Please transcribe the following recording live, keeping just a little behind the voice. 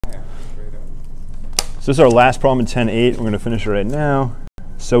So this is our last problem in 10.8. We're going to finish it right now.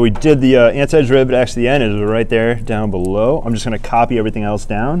 So we did the antiderivative x to the n is right there down below. I'm just going to copy everything else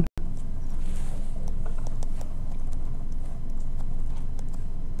down.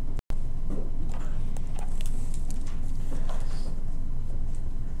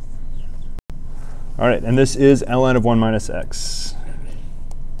 All right, and this is ln of 1 minus x.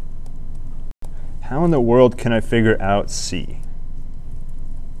 How in the world can I figure out c?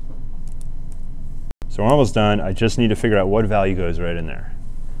 So we're almost done. I just need to figure out what value goes right in there.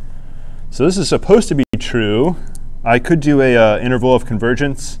 So this is supposed to be true. I could do a interval of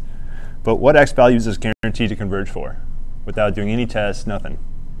convergence, but what x values is guaranteed to converge for? Without doing any tests, nothing.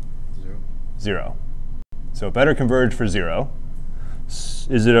 0. So it better converge for 0.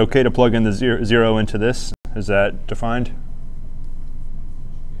 Is it OK to plug in the 0 into this? Is that defined?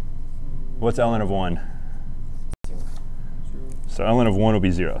 What's ln of 1? So ln of 1 will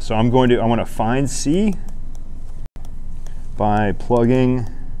be 0. So I want to find c by plugging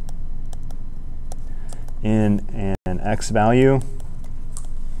in an x value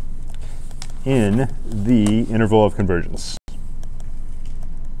in the interval of convergence.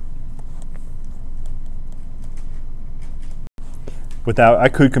 I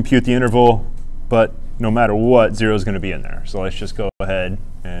could compute the interval, but no matter what, 0 is going to be in there. So let's just go ahead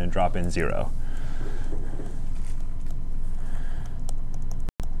and drop in 0.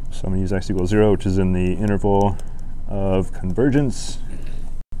 So I'm going to use x equals 0, which is in the interval of convergence.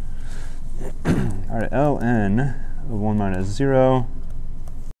 All right, ln of 1 minus 0.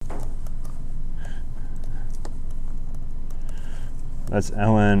 That's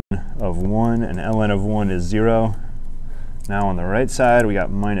ln of 1, and ln of 1 is 0. Now on the right side, we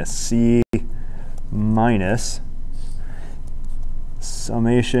got minus c minus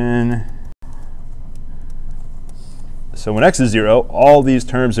summation. So when x is 0, all these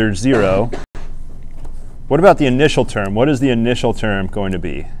terms are 0. What about the initial term? What is the initial term going to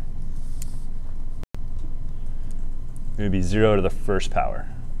be? It's going to be 0 to the first power,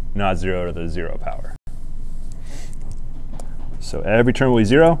 not 0 to the 0 power. So every term will be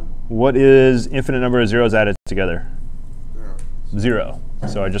 0. What is infinite number of zeros added together? 0.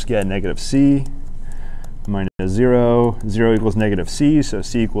 So I just get negative c minus 0. 0 equals negative c, so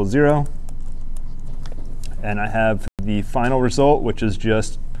c equals 0. And I have the final result, which is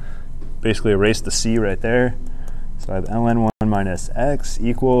just basically erase the c right there. So I have ln 1 minus x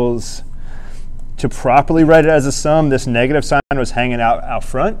equals, to properly write it as a sum, this negative sign was hanging out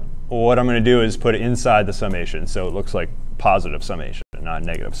front. What I'm going to do is put it inside the summation, so it looks like positive summation, not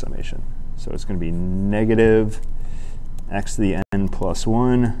negative summation. So it's going to be negative x to the n plus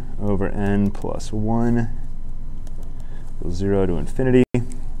 1 over n plus 1 equals 0 to infinity.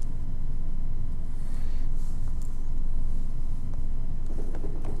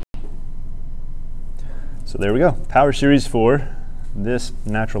 So there we go, power series for this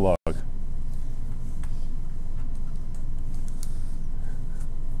natural log.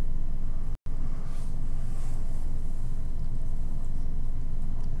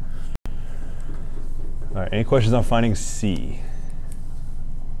 All right, any questions on finding c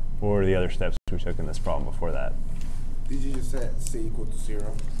or the other steps we took in this problem before that? Did you just set c equal to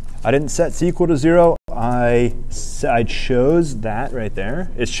 0? I didn't set c equal to 0. I chose that right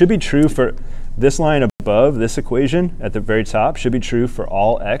there. It should be true for this line above, this equation at the very top should be true for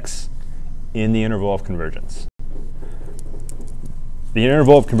all x in the interval of convergence. The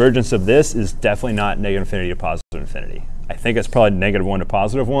interval of convergence of this is definitely not negative infinity to positive infinity. I think it's probably negative 1 to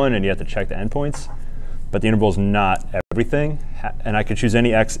positive 1, and you have to check the endpoints. But the interval is not everything, and I could choose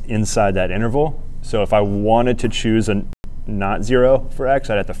any x inside that interval. So if I wanted to choose a not 0 for x,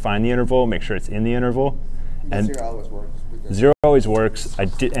 I'd have to find the interval, make sure it's in the interval. And 0 always works. 0 always works.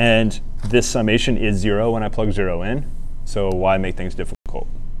 And this summation is 0 when I plug 0 in. So why make things difficult?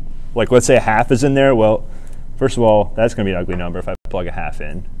 Like let's say a half is in there. Well, first of all, that's going to be an ugly number if I plug a half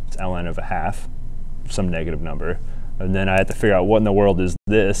in. It's ln of a half, some negative number. And then I have to figure out what in the world is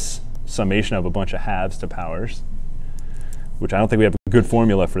this summation of a bunch of halves to powers, which I don't think we have a good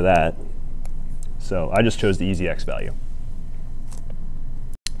formula for that. So I just chose the easy x value.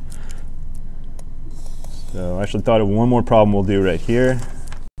 So I actually thought of one more problem we'll do right here.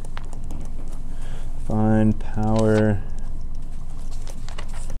 Find power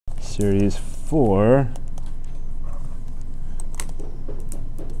series for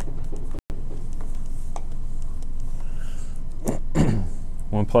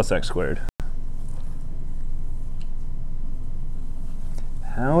one plus x squared.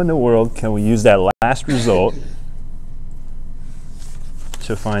 How in the world can we use that last result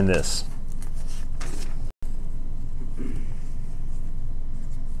to find this?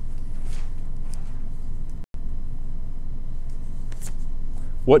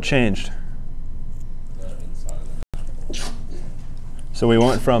 What changed? So we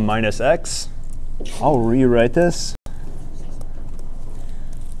went from minus x. I'll rewrite this.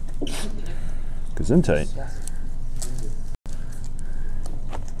 Gesundheit.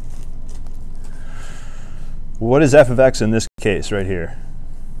 What is f of x in this case right here?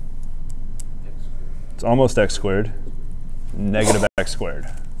 It's almost x squared. Negative x squared.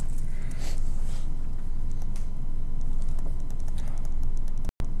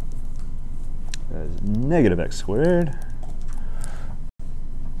 That is negative x squared.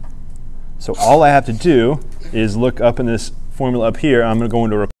 So all I have to do is look up in this formula up here. I'm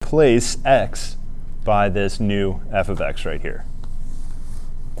going to replace x by this new f of x right here.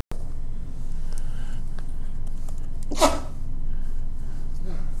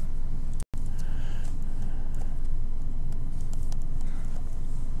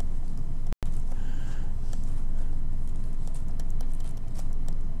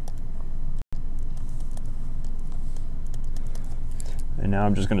 And now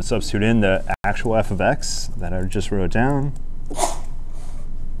I'm just going to substitute in the actual f of x that I just wrote down.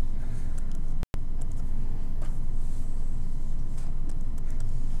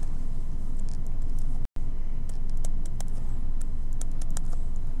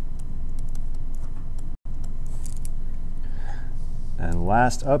 And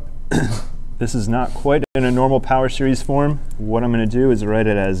last up, this is not quite in a normal power series form. What I'm going to do is write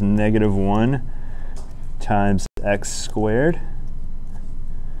it as -1 times x squared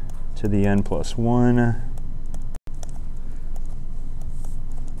to the n plus 1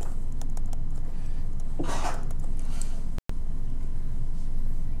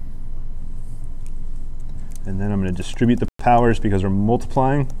 and then I'm going to distribute the powers because we're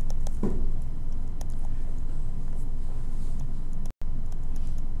multiplying.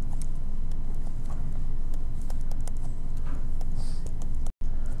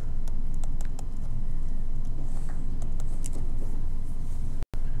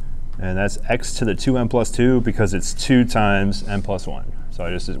 And that's x to the 2n plus 2 because it's 2 times n plus 1. So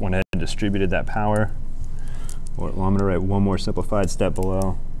I just went ahead and distributed that power. Well, I'm going to write one more simplified step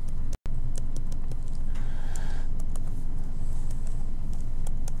below.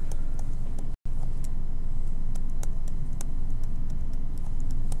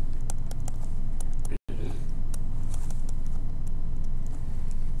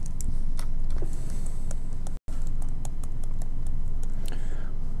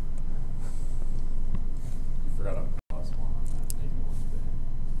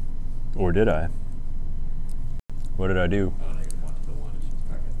 Or did I? What did I do?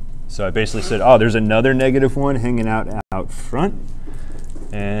 So I basically said, oh, there's another -1 hanging out front.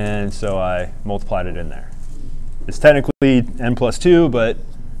 And so I multiplied it in there. It's technically n plus 2, but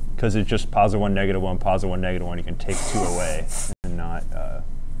because it's just +1, -1, +1, -1, you can take 2 away and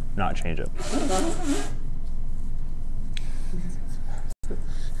not change it.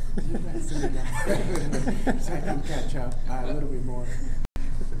 So I can catch up a little bit more.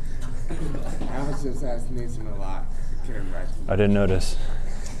 I was just asking Nathan a lot. I didn't notice.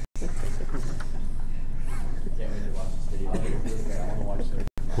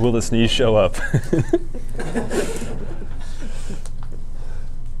 Will the sneeze show up?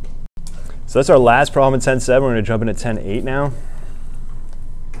 So that's our last problem in 10.7. We're going to jump into 10.8 now.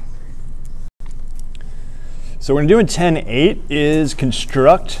 So what we're going to do in 10.8 is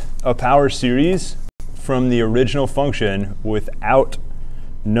construct a power series from the original function without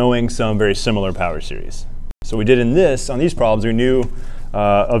knowing some very similar power series. So we did on these problems, we knew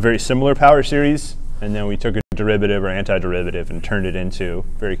a very similar power series, and then we took a derivative or antiderivative and turned it into,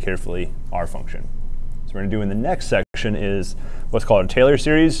 very carefully, our function. So we're going to do in the next section is what's called a Taylor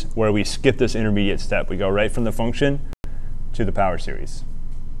series, where we skip this intermediate step. We go right from the function to the power series.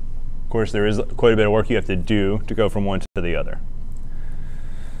 Of course, there is quite a bit of work you have to do to go from one to the other.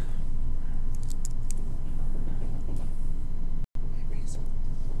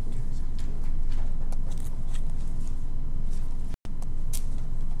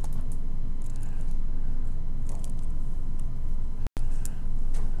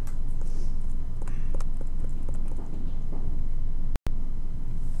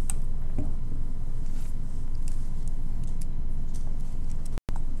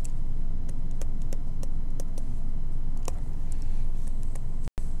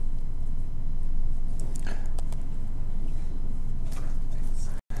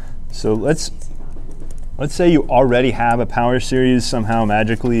 So let's say you already have a power series somehow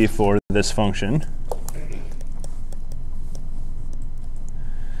magically for this function.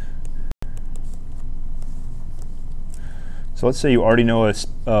 So let's say you already know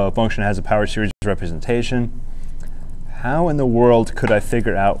a function has a power series representation. How in the world could I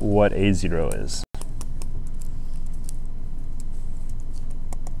figure out what A0 is?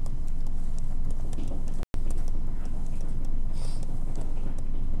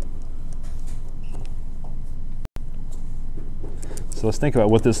 So let's think about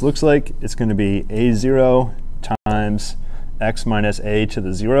what this looks like. It's going to be A0 times x minus a to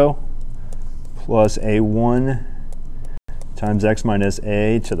the 0 plus A1 times x minus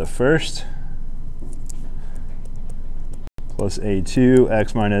a to the first plus A2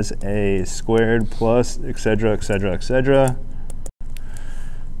 x minus a squared plus etc., etc., etc.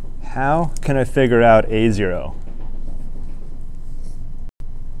 How can I figure out A0?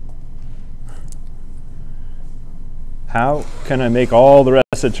 How can I make all the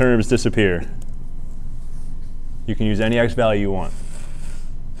rest of the terms disappear? You can use any x value you want.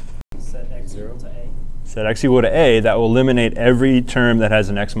 Set x equal to a. Set x equal to a, that will eliminate every term that has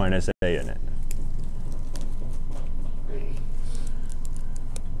an x minus a in it.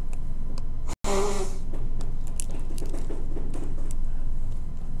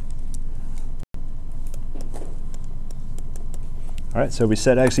 All right, so we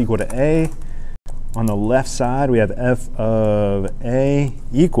set x equal to a. On the left side, we have f of a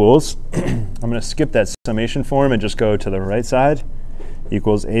equals, I'm going to skip that summation form and just go to the right side,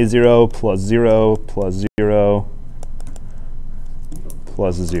 equals a0 plus 0 plus 0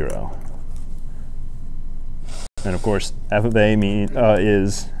 plus 0. And of course, f of a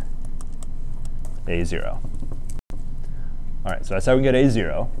is a0. All right, so that's how we get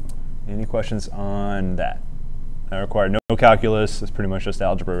a0. Any questions on that? That required no calculus. It's pretty much just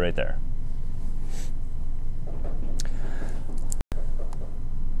algebra right there.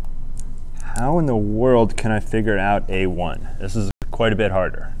 How in the world can I figure out A1? This is quite a bit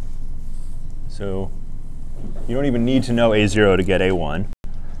harder. So you don't even need to know A0 to get A1.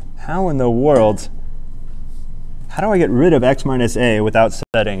 How in the world, how do I get rid of x minus a without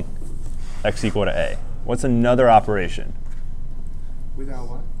setting x equal to a? What's another operation? Without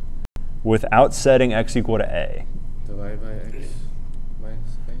what? Without setting x equal to a. Divide by x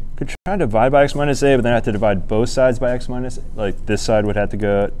minus a. Could try to divide by x minus a, but then I have to divide both sides by x minus a. Like this side would have to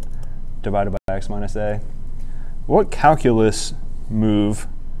go divided by x minus a. What calculus move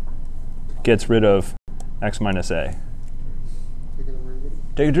gets rid of x minus a?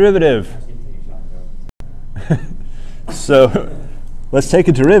 Take a derivative. So let's take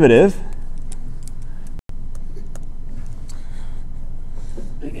a derivative.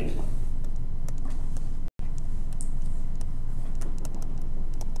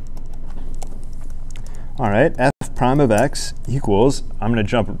 All right, f prime of x equals, I'm going to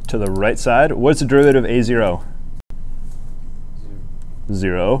jump to the right side. What's the derivative of a0?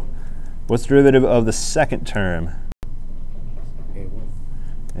 0. What's the derivative of the second term? A1.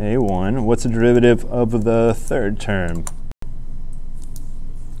 A1. What's the derivative of the third term? 2a2.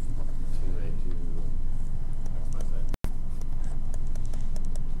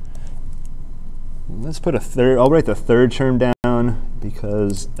 Let's put a third. I'll write the third term down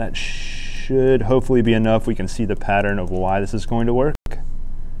because that should hopefully be enough. We can see the pattern of why this is going to work. So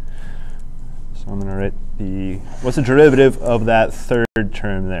I'm going to write the, what's the derivative of that third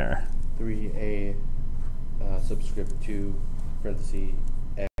term there? 3a subscript 2 parenthesis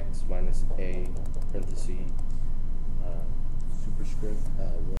x minus a parenthesis superscript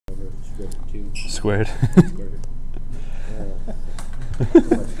whatever script 2 Squared. squared.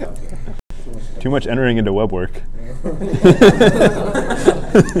 Too much entering into web work.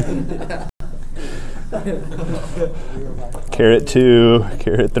 Caret 2,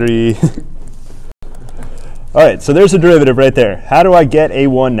 caret 3. All right, so there's a derivative right there. How do I get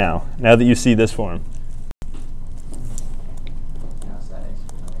a1 now that you see this form?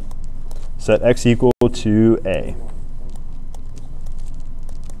 Set x equal to a.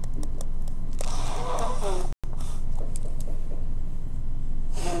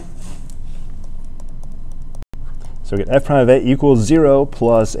 So we get f prime of a equals 0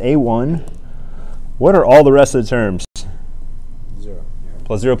 plus a1. What are all the rest of the terms? 0.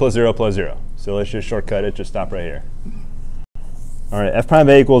 Plus 0 plus 0 plus 0. So let's just shortcut it, just stop right here. All right, f prime of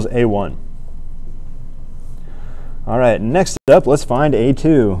a equals a1. All right, next up, let's find a2.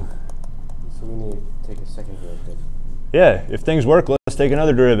 So we need to take a second derivative. Yeah, if things work, let's take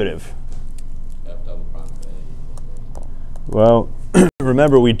another derivative. F double prime of a. Well,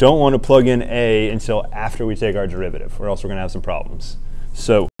 remember, we don't want to plug in a until after we take our derivative, or else we're going to have some problems.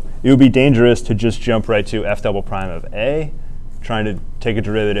 So it would be dangerous to just jump right to f double prime of a, trying to take a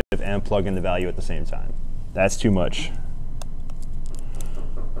derivative and plug in the value at the same time. That's too much.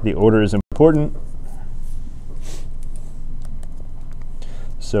 The order is important.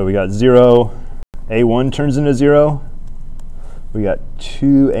 So we got 0. a1 turns into 0. we got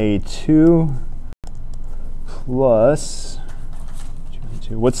 2a2 plus,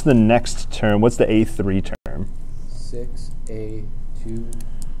 2a2. What's the next term? What's the a3 term? 6a2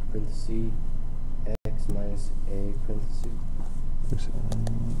 parentheses x minus a parentheses.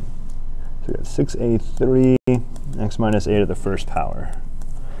 So we got 6a3 x minus a to the first power.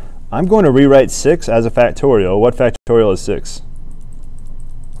 I'm going to rewrite 6 as a factorial. What factorial is 6?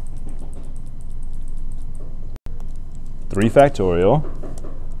 3 factorial.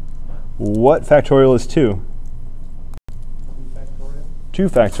 What factorial is 2? 2 factorial. 2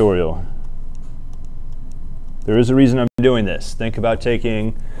 factorial. There is a reason I'm doing this. Think about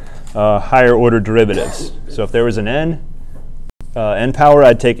taking higher order derivatives. So if there was an n power,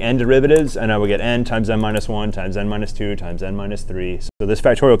 I'd take n derivatives, and I would get n times n minus 1 times n minus 2 times n minus 3. So this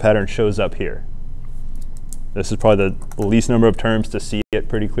factorial pattern shows up here. This is probably the least number of terms to see it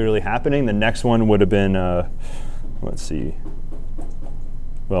pretty clearly happening. The next one would have been, let's see,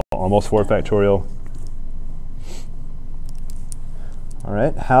 well, almost 4 factorial. All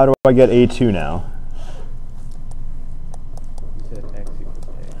right, how do I get a2 now? You said x equals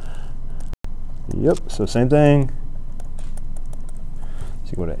a. Yep, so same thing.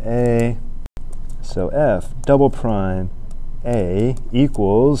 So you go to a. So f double prime a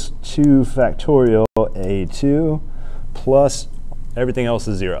equals 2 factorial a2 plus everything else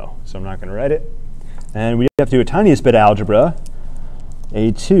is 0. So I'm not going to write it. And we have to do a tiniest bit of algebra.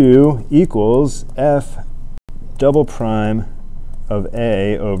 a2 equals f double prime of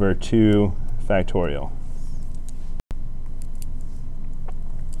a over 2 factorial.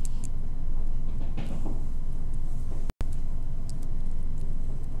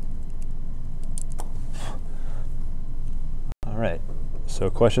 All right, so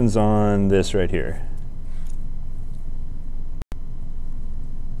questions on this right here.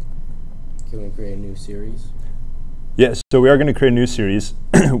 Can we create a new series? Yes, so we are going to create a new series.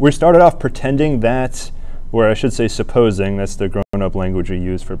 We started off pretending that, or I should say supposing, that's the grown-up language we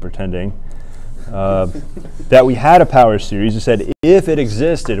use for pretending, that we had a power series. We said, if it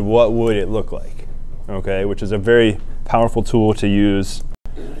existed, what would it look like? Okay, which is a very powerful tool to use.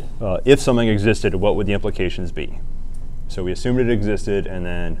 If something existed, what would the implications be? So we assumed it existed, and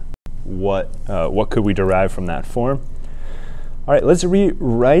then what could we derive from that form? All right, let's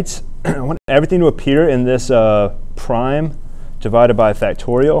rewrite. I want everything to appear in this prime divided by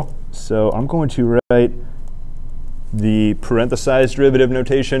factorial. So I'm going to write the parenthesized derivative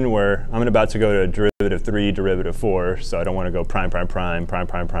notation where I'm about to go to derivative 3, derivative 4. So I don't want to go prime, prime, prime, prime,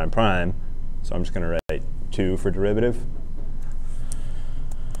 prime, prime, prime. So I'm just going to write 2 for derivative.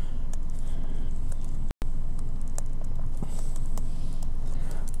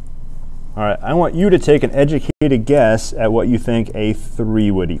 All right, I want you to take an educated guess at what you think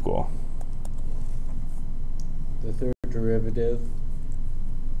a3 would equal. The third derivative,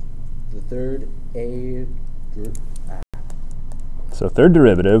 the third a, So third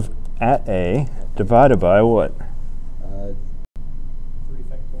derivative at a divided by what? 3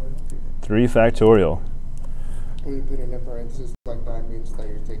 factorial. 3 factorial. When you put in a parenthesis like that, means that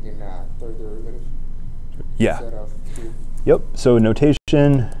you're taking third derivative Yeah. instead of 2. Yep, so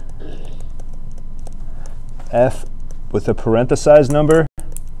notation f with a parenthesized number,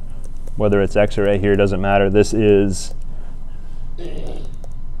 whether it's x or a here, doesn't matter. This is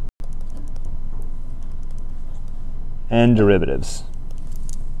n derivatives.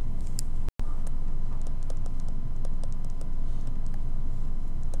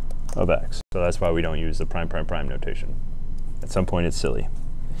 Of x. So that's why we don't use the prime, prime, prime notation. At some point, it's silly.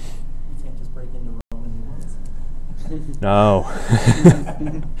 You can't just break into Roman numerals. No.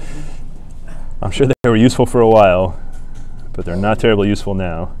 I'm sure they were useful for a while, but they're not terribly useful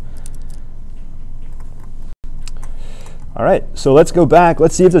now. All right, so let's go back.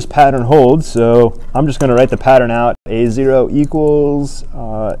 Let's see if this pattern holds. So I'm just going to write the pattern out. A0 equals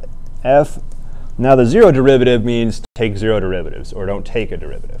f. Now the 0 derivative means take 0 derivatives, or don't take a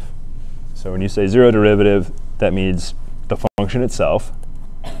derivative. So when you say 0 derivative, that means the function itself.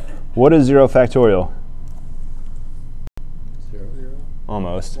 What is 0 factorial? 0, 0.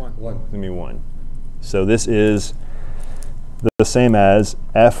 Almost. 1. 1. Give me 1. So this is the same as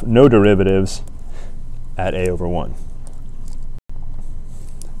f no derivatives at a over 1.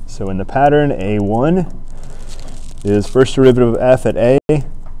 So in the pattern, a1 is first derivative of f at a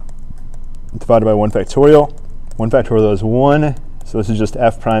divided by 1 factorial. 1 factorial is 1. So this is just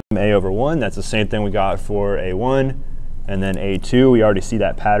f prime a over 1. That's the same thing we got for a1. And then a2, we already see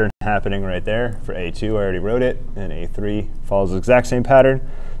that pattern happening right there. For a2, I already wrote it. And a3 follows the exact same pattern.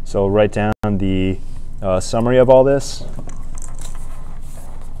 So I'll write down the summary of all this.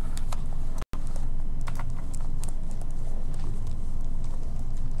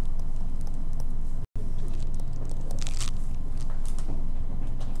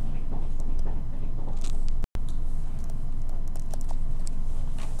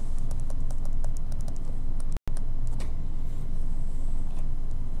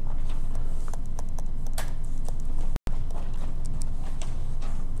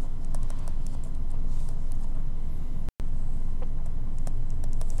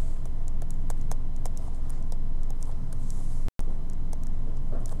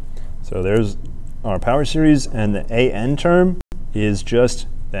 So there's our power series, and the an term is just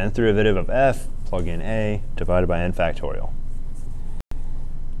the nth derivative of f, plug in a, divided by n factorial.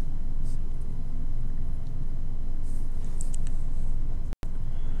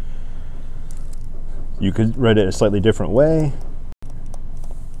 You could write it a slightly different way.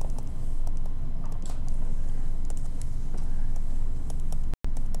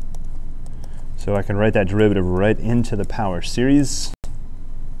 So I can write that derivative right into the power series.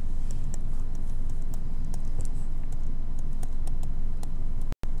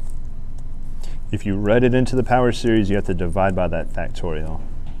 If you write it into the power series, you have to divide by that factorial.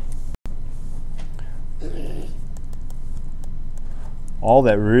 All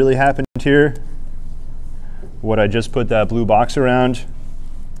that really happened here, what I just put that blue box around,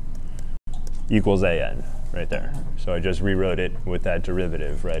 equals an right there. So I just rewrote it with that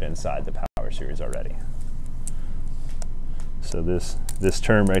derivative right inside the power series already. So this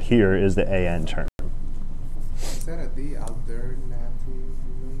term right here is the an term. Is that a D alternatively?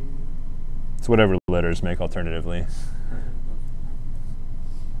 It's whatever letters make alternatively.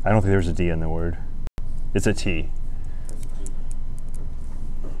 I don't think there's a D in the word. It's a T.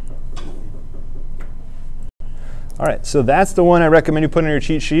 All right, so that's the one I recommend you put on your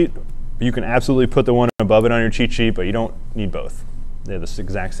cheat sheet. You can absolutely put the one above it on your cheat sheet, but you don't need both. They have the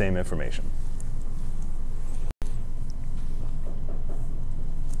exact same information.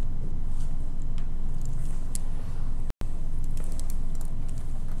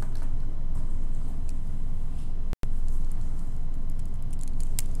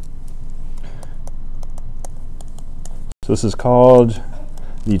 So this is called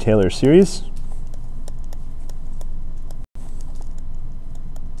the Taylor series.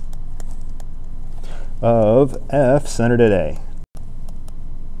 Of f centered at A.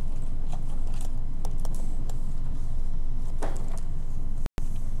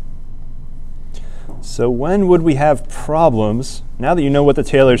 So when would we have problems? Now that you know what the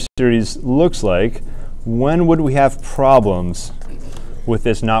Taylor series looks like, when would we have problems with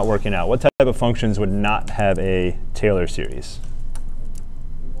this not working out? What type of functions would not have a Taylor series?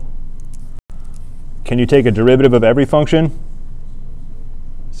 Can you take a derivative of every function?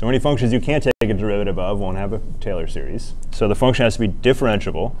 So any functions you can't take a derivative of won't have a Taylor series. So the function has to be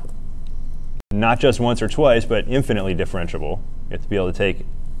differentiable, not just once or twice, but infinitely differentiable. You have to be able to take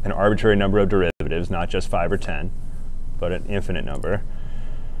an arbitrary number of derivatives, not just 5 or 10, but an infinite number.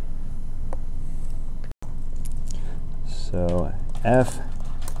 So f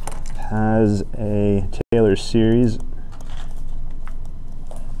has a Taylor series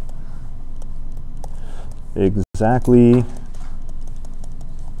exactly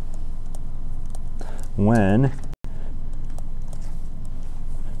when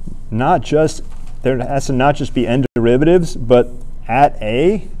there has to not just be n derivatives, but at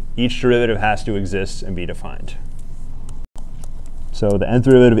A, each derivative has to exist and be defined. So the nth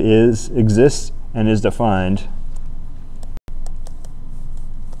derivative exists and is defined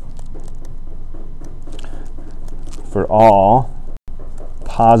for all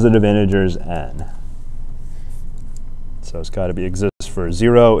positive integers n. So it's got to be exists for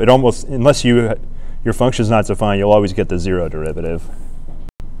 0. It almost, unless your function is not defined, you'll always get the 0 derivative.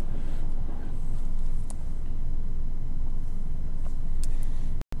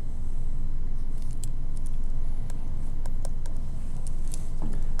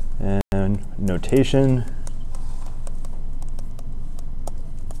 And notation.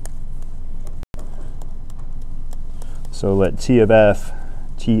 So let T of f,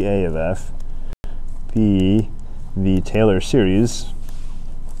 Ta of f, be the Taylor series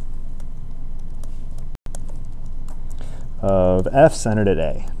of f centered at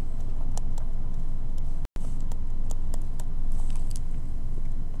A.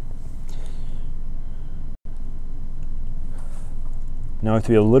 Now I have to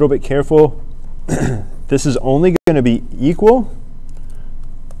be a little bit careful. This is only going to be equal.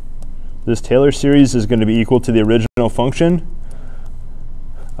 This Taylor series is going to be equal to the original function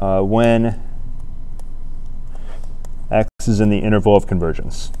when x is in the interval of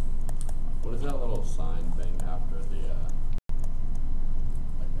convergence. What is that little sign thing after the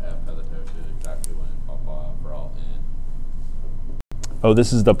like f has a Taylor series exactly when for all n? Oh,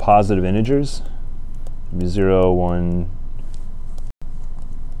 this is the positive integers. It'd be 0, 1,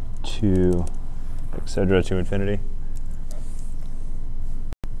 2, etc. to infinity.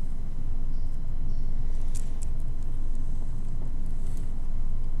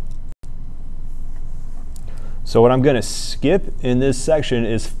 So what I'm going to skip in this section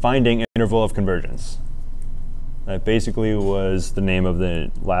is finding interval of convergence. That basically was the name of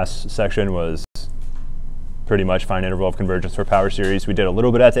the last section, was pretty much find interval of convergence for power series. We did a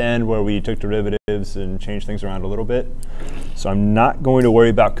little bit at the end where we took derivatives and changed things around a little bit. So I'm not going to worry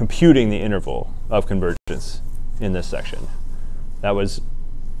about computing the interval of convergence in this section. That was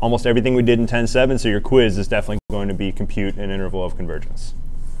almost everything we did in 10.7, so your quiz is definitely going to be compute an interval of convergence.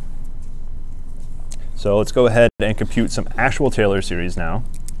 So let's go ahead and compute some actual Taylor series now.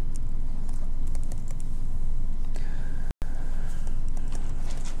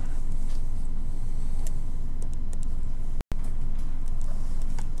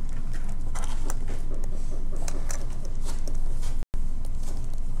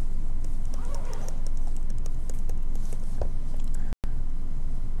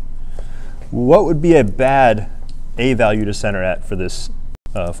 What would be a bad a value to center at for this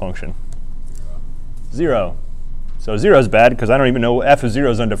function? 0. So 0 is bad because I don't even know f of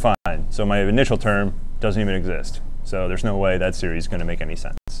 0 is undefined. So my initial term doesn't even exist. So there's no way that series is going to make any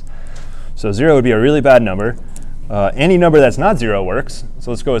sense. So 0 would be a really bad number. Any number that's not 0 works.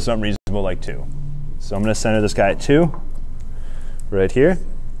 So let's go with something reasonable like 2. So I'm going to center this guy at 2 right here.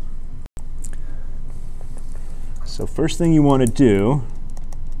 So first thing you want to do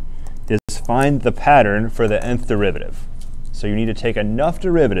is find the pattern for the nth derivative. So you need to take enough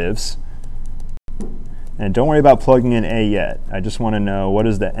derivatives, and don't worry about plugging in a yet. I just want to know, what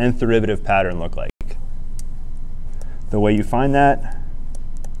does the nth derivative pattern look like? The way you find that,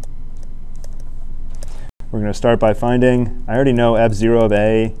 we're going to start by finding, I already know f0 of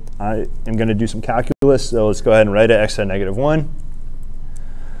a. I am going to do some calculus, so let's go ahead and write it x to the -1.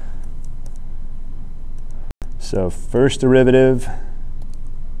 So first derivative,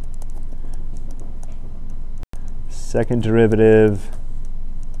 second derivative,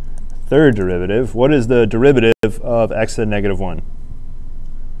 third derivative. What is the derivative of x to the -1?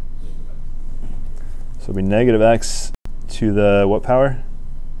 So it'll be negative x to the what power?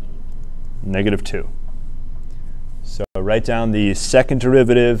 -2. So write down the second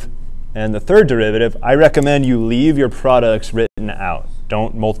derivative and the third derivative. I recommend you leave your products written out.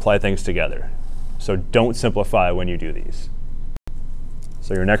 Don't multiply things together. So don't simplify when you do these.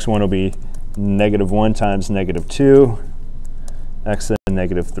 So your next one will be -1 times -2, x to the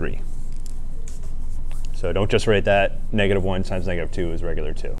 -3. So don't just write that -1 times -2 is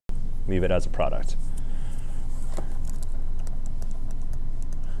regular 2. Leave it as a product.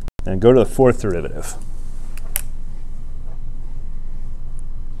 And go to the fourth derivative.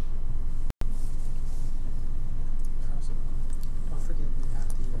 Don't forget we have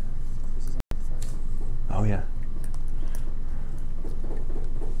the quizzes on Friday. Oh, yeah.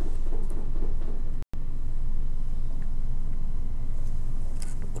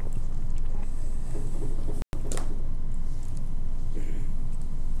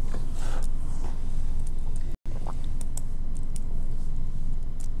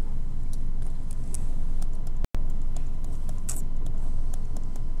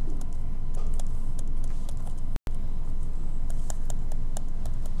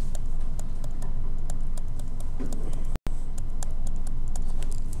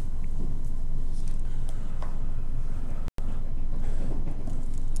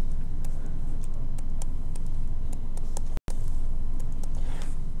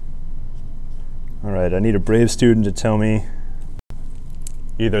 All right, I need a brave student to tell me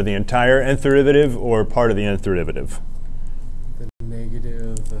either the entire nth derivative or part of the nth derivative. The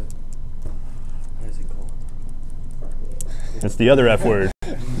negative, what is it called? It's the other F word.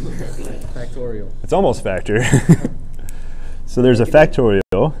 Factorial. It's almost factor. So there's a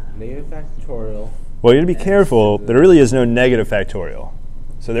factorial. Negative factorial. Well, you have to be careful. There really is no negative factorial.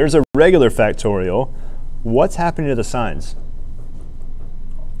 So there's a regular factorial. What's happening to the signs?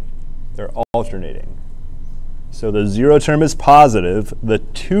 They're alternating. So the 0 term is positive, the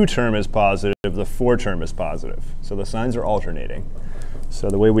 2 term is positive, the 4 term is positive. So the signs are alternating. So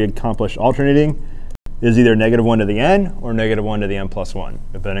the way we accomplish alternating is either -1 to the n or -1 to the n plus 1,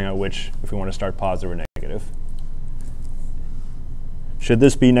 depending on which, if we want to start positive or negative. Should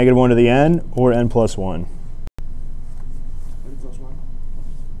this be -1 to the n or n plus 1? N plus 1.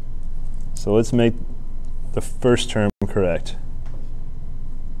 So let's make the first term correct.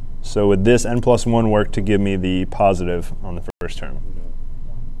 So would this n plus 1 work to give me the positive on the first term?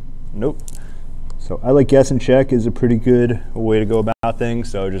 Nope. So I like guess and check is a pretty good way to go about things.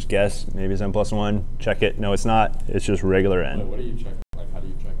 So just guess, maybe it's n plus 1, check it. No, it's not. It's just regular n. What do you check? Like, how do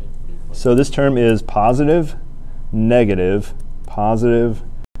you check it? What do you plug So this term is positive, negative, positive,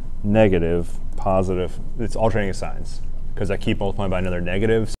 negative, positive. It's alternating signs because I keep multiplying by another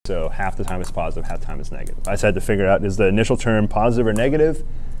negative. So half the time it's positive, half the time it's negative. I just had to figure out, is the initial term positive or negative?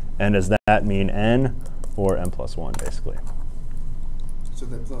 And does that mean n or n plus 1, basically? So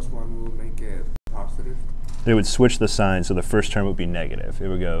the plus 1 will make it positive? It would switch the sign, so the first term would be negative. It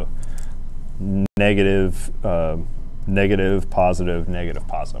would go negative, negative, positive, negative,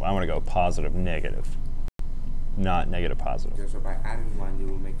 positive. I want to go positive, negative, not negative, positive. Okay, so by adding 1, you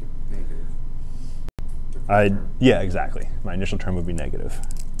will make it negative. The first term. Yeah, exactly. My initial term would be negative.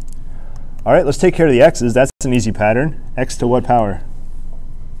 All right, let's take care of the x's. That's an easy pattern. X to what power?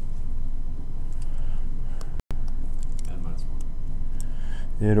 N minus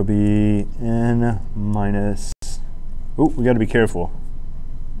 1. It'll be n minus, oh, we got to be careful.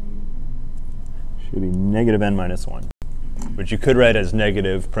 Should be negative n minus 1, which you could write as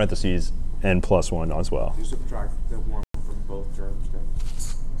negative parentheses n plus 1 as well. You subtract the 1 from both terms then?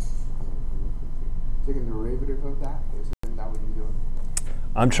 Taking the derivative of that? Isn't that what you're doing?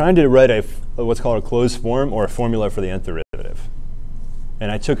 I'm trying to write what's called a closed form or a formula for the nth derivative. And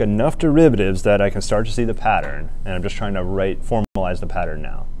I took enough derivatives that I can start to see the pattern, and I'm just trying to formalize the pattern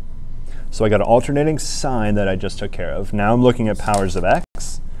now. So I got an alternating sign that I just took care of. Now I'm looking at powers of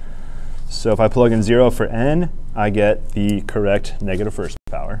x. So if I plug in 0 for n, I get the correct negative first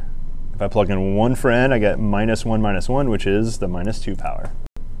power. If I plug in 1 for n, I get minus 1, which is the minus 2 power,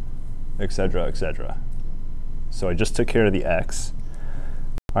 etc., etc. So I just took care of the x.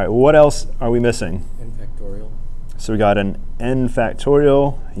 All right, what else are we missing? N factorial. So we got an n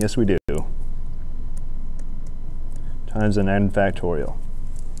factorial. Yes, we do. Times an n factorial.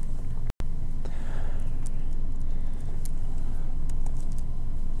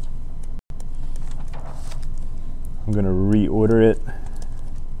 I'm going to reorder it.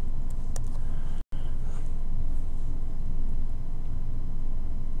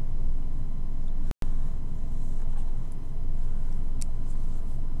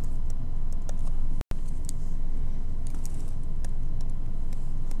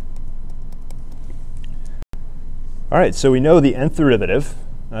 All right, so we know the nth derivative.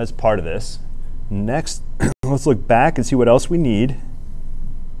 That's part of this. Next, let's look back and see what else we need.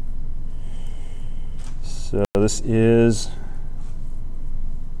 So this is,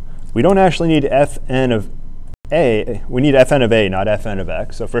 we don't actually need fn of a. We need fn of a, not fn of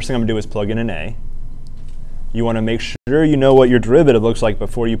x. So first thing I'm going to do is plug in an a. You want to make sure you know what your derivative looks like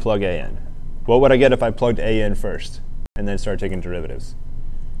before you plug a in. What would I get if I plugged a in first and then start taking derivatives?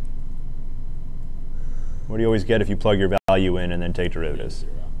 What do you always get if you plug your value in and then take derivatives?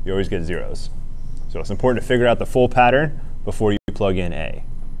 You always get zeros. So it's important to figure out the full pattern before you plug in a.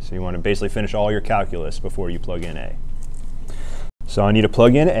 So you want to basically finish all your calculus before you plug in a. So I need to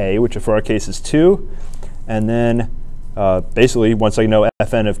plug in a, which for our case is 2. And then basically, once I know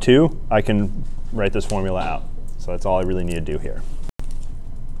fn of 2, I can write this formula out. So that's all I really need to do here.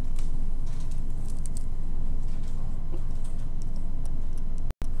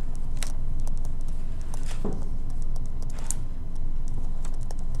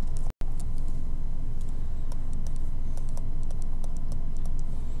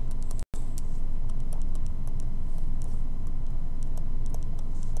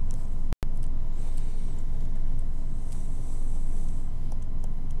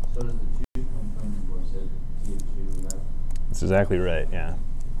 So does the 2 come from where it said T2 left? That's exactly right, yeah.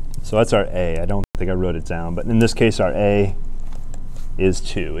 So that's our a. I don't think I wrote it down, but in this case our a is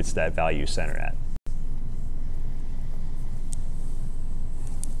 2. It's that value center at.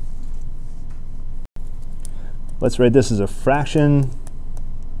 Let's write this as a fraction.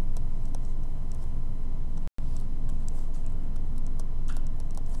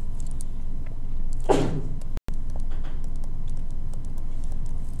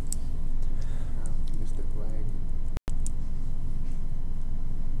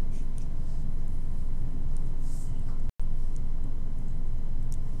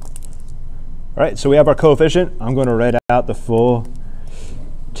 All right, so we have our coefficient. I'm going to write out the full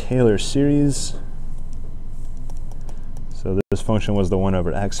Taylor series. So this function was the 1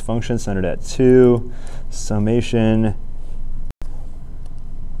 over x function centered at 2, summation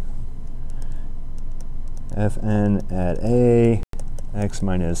fn at a, x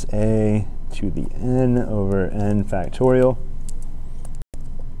minus a to the n over n factorial.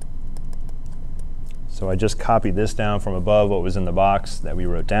 So I just copied this down from above what was in the box that we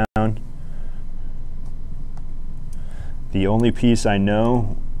wrote down. The only piece I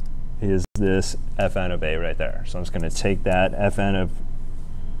know is this fn of a right there. So I'm just going to take that fn of,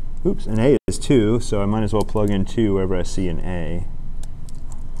 oops, and a is 2, so I might as well plug in 2 wherever I see an a.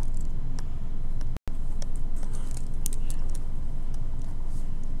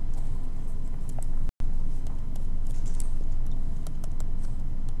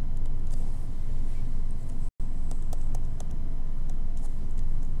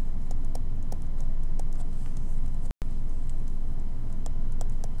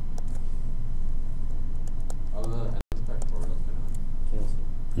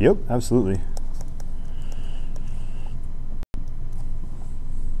 Yep, absolutely.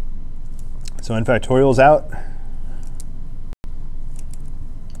 So n factorial's out.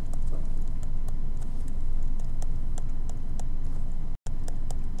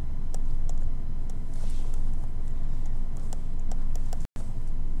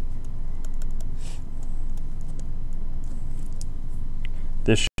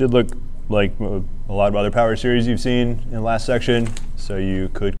 This should look like a lot of other power series you've seen in the last section. So you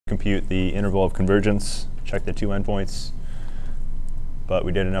could compute the interval of convergence, check the two endpoints. But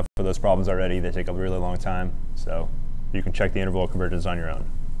we did enough of those problems already. They take a really long time. So you can check the interval of convergence on your own.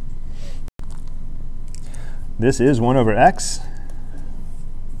 This is 1 over x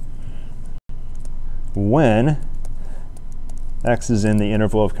when x is in the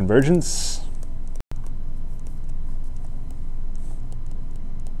interval of convergence.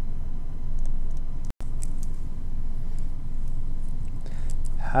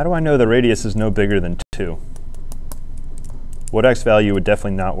 How do I know the radius is no bigger than 2? What x value would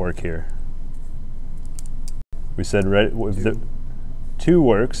definitely not work here? We said 2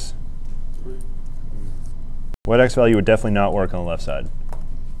 works. What x value would definitely not work on the left side?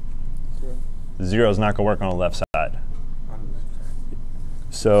 0 is not going to work on the left side.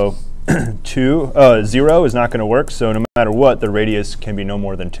 So 0 is not going to work, so no matter what, the radius can be no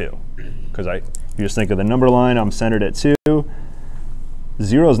more than 2. Because you just think of the number line, I'm centered at 2.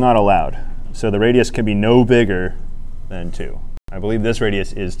 0 is not allowed, so the radius can be no bigger than 2. I believe this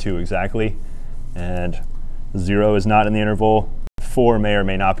radius is 2 exactly, and 0 is not in the interval. 4 may or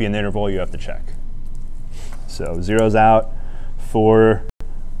may not be in the interval. You have to check. So 0's out. 4,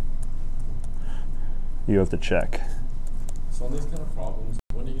 you have to check. So on these kind of problems,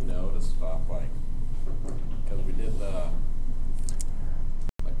 when do you know to stop? Because we did the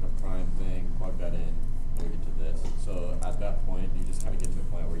prime thing, plug that in, and we get to this. So at that point, you just kind of get to a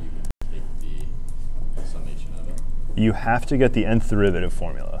point where you can take the summation of it. You have to get the nth derivative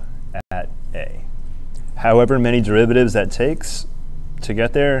formula at A. However many derivatives that takes to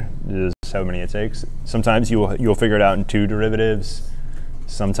get there is how many it takes. Sometimes you'll figure it out in 2 derivatives.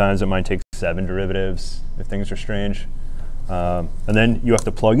 Sometimes it might take 7 derivatives if things are strange. And then you have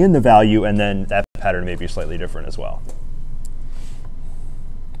to plug in the value, and then that pattern may be slightly different as well.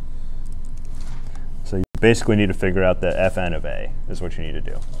 So you basically need to figure out the Fn of A is what you need to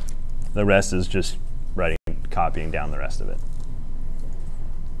do. The rest is just copying down the rest of it.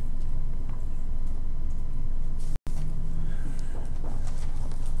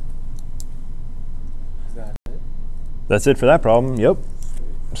 Is that it? That's it for that problem, yep.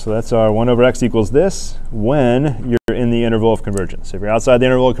 So that's our 1 over x equals this when you're in the interval of convergence. If you're outside the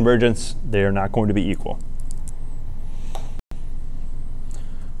interval of convergence, they are not going to be equal.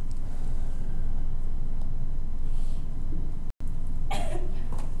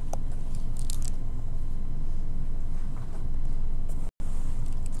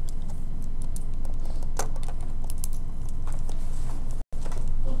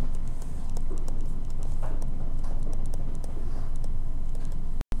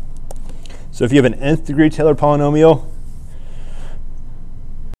 So if you have an nth degree Taylor polynomial,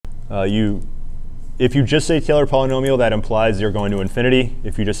 if you just say Taylor polynomial, that implies you're going to infinity.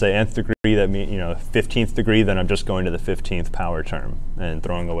 If you just say nth degree, that means 15th degree, then I'm just going to the 15th power term and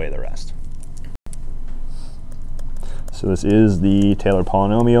throwing away the rest. So this is the Taylor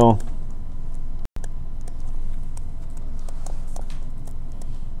polynomial.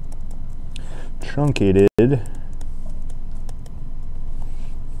 Truncated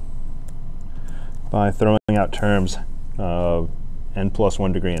by throwing out terms of n plus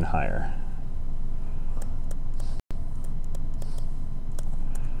 1 degree and higher.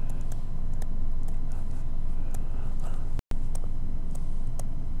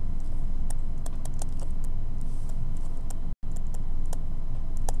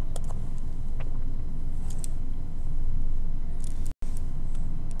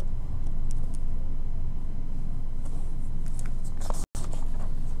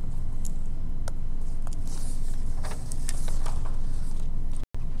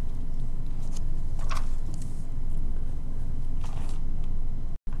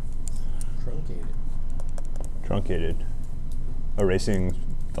 Truncated, erasing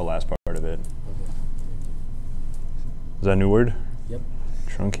the last part of it. Okay. Is that a new word? Yep.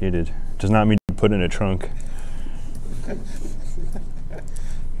 Truncated. Does not mean you put in a trunk.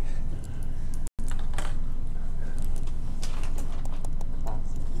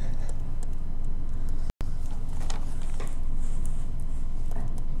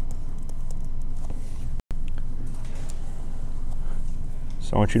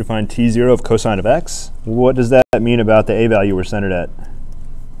 So I want you to find t0 of cosine of x. What does that mean about the a value we're centered at?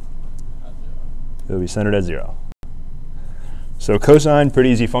 It'll be centered at 0. So cosine, pretty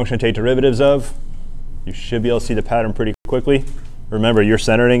easy function to take derivatives of. You should be able to see the pattern pretty quickly. Remember, you're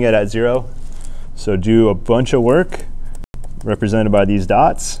centering it at 0. So do a bunch of work represented by these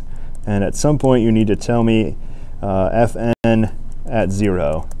dots. And at some point, you need to tell me Fn at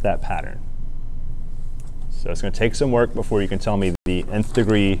 0, that pattern. So it's going to take some work before you can tell me the nth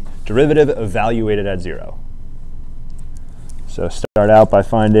degree derivative evaluated at 0. So start out by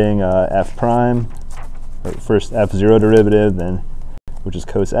finding f prime, or first f0 derivative, then which is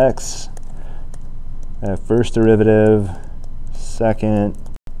cos x, first derivative, second,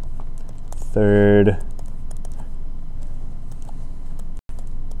 third,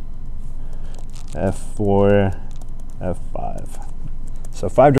 f4, f5. So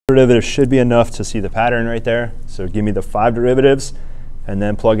 5 derivatives should be enough to see the pattern right there. So give me the 5 derivatives, and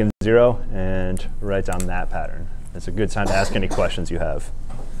then plug in 0 and write down that pattern. It's a good time to ask any questions you have.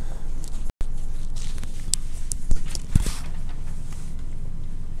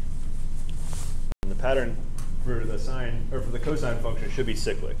 And the pattern for the sine, or for the cosine function should be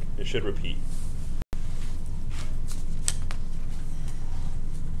cyclic. It should repeat.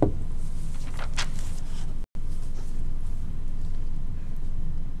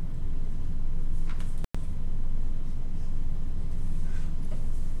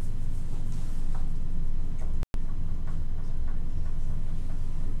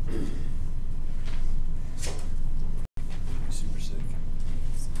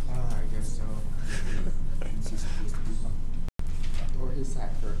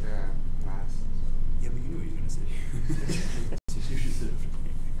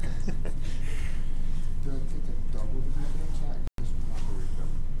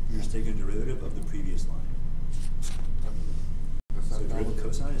 Take a derivative of the previous line. So derivative of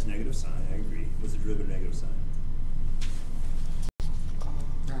cosine is negative sine, I agree. What's the derivative of negative sine?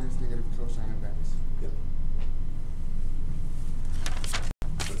 Times negative cosine of x. Yep.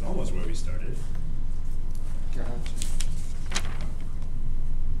 So it's almost where we started. Gotcha.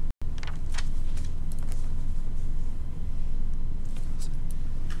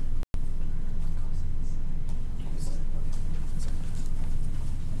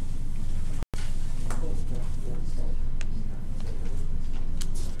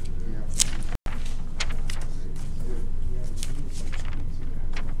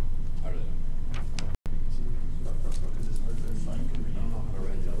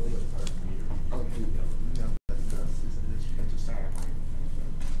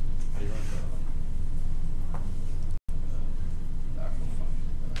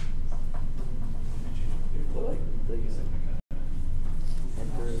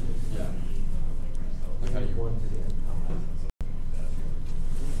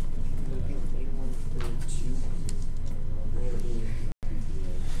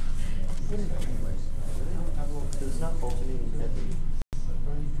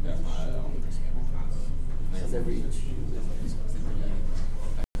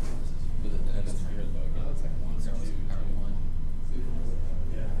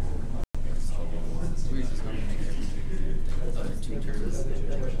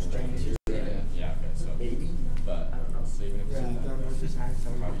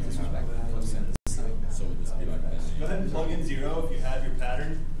 Go ahead and plug in 0 if you have your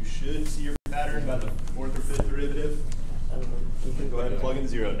pattern. You should see your pattern by the 4th or 5th derivative. Go ahead and plug in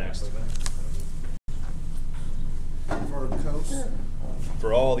 0 next. For cos?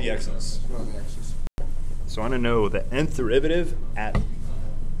 For all the x's. For all the x's. So I want to know the nth derivative at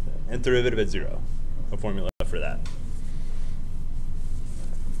 0. A formula for that.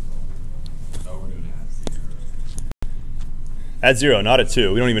 Oh, we're doing it At 0, not at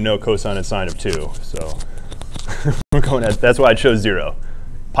 2. We don't even know cosine and sine of 2. So we're going at, that's why I chose 0.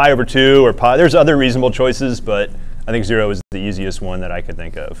 Pi over 2 or pi. There's other reasonable choices, but I think 0 is the easiest one that I could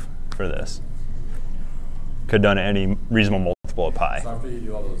think of for this. Could have done any reasonable multiple of pi. So after you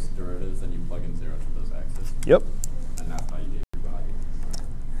do all those derivatives, then you plug in 0 for those x's. Yep. And that's how you get your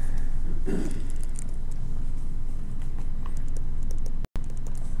value.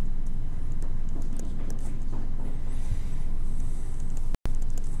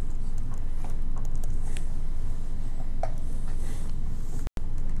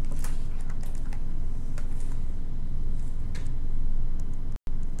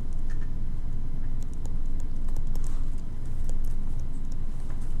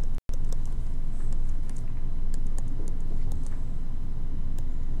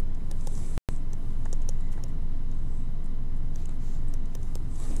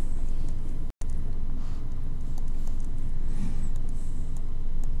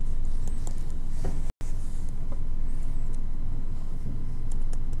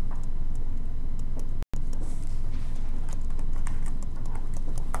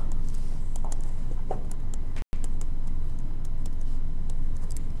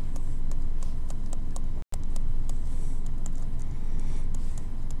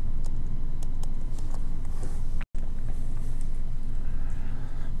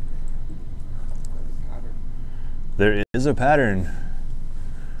 There is a pattern.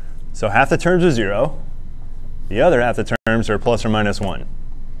 So half the terms are 0. The other half the terms are plus or minus 1.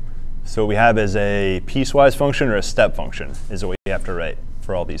 So what we have is a piecewise function or a step function is what we have to write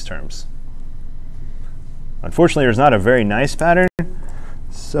for all these terms. Unfortunately, there's not a very nice pattern.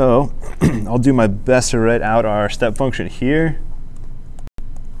 So I'll do my best to write out our step function here.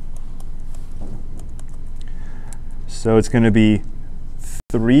 So it's going to be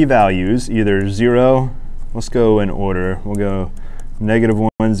 3 values, either 0, let's go in order. We'll go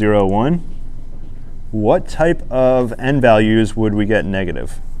 -1, 0, 1. What type of n values would we get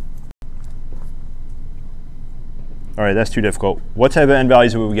negative? All right, that's too difficult. What type of n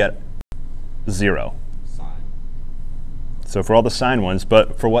values would we get 0? Sine. So for all the sine ones,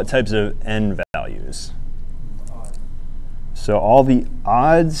 but for what types of n values? Odd. So all the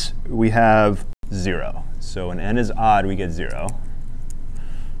odds, we have 0. So when n is odd, we get 0.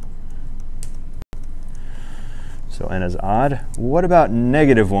 So n is odd. What about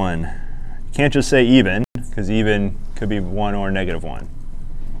 -1? You can't just say even, because even could be 1 or -1.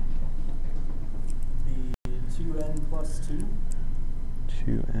 Be 2n plus 2.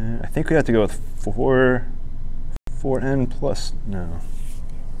 2n. I think we have to go with 4n plus, no.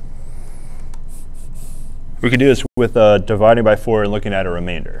 We could do this with dividing by 4 and looking at a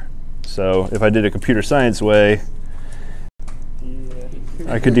remainder. So if I did a computer science way,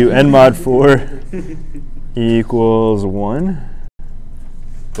 I could do n mod 4 equals 1.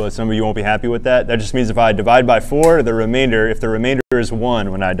 But some of you won't be happy with that. That just means if I divide by 4, the remainder, if the remainder is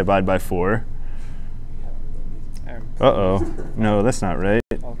 1 when I divide by 4. Uh-oh. No, that's not right.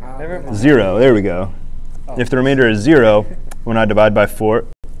 0. There we go. If the remainder is 0 when I divide by 4.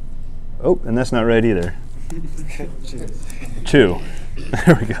 Oh, and that's not right either. 2.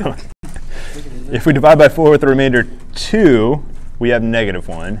 There we go. If we divide by 4 with the remainder 2, we have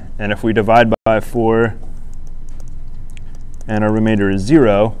 -1. And if we divide by 4 and our remainder is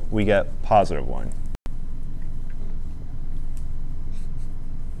 0, we get +1.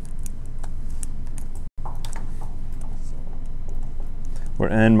 Where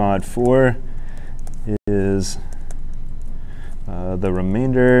n mod 4 is the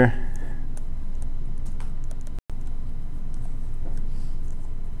remainder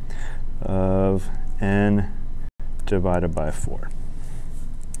of n divided by 4.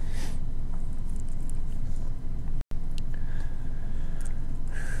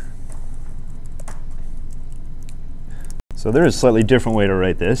 So there is a slightly different way to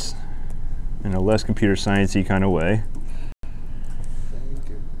write this, in a less computer science-y kind of way.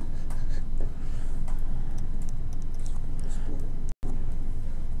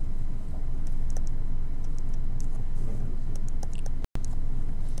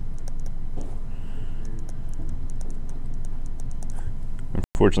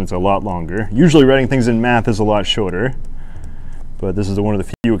 Unfortunately, it's a lot longer. Usually writing things in math is a lot shorter, but this is one of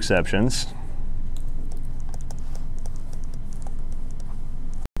the few exceptions.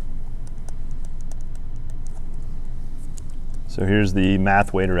 So here's the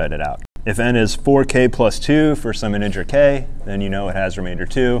math way to write it out. If n is 4k plus 2 for some integer k, then you know it has remainder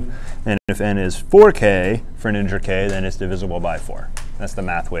 2. And if n is 4k for an integer k, then it's divisible by 4. That's the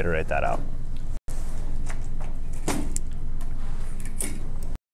math way to write that out.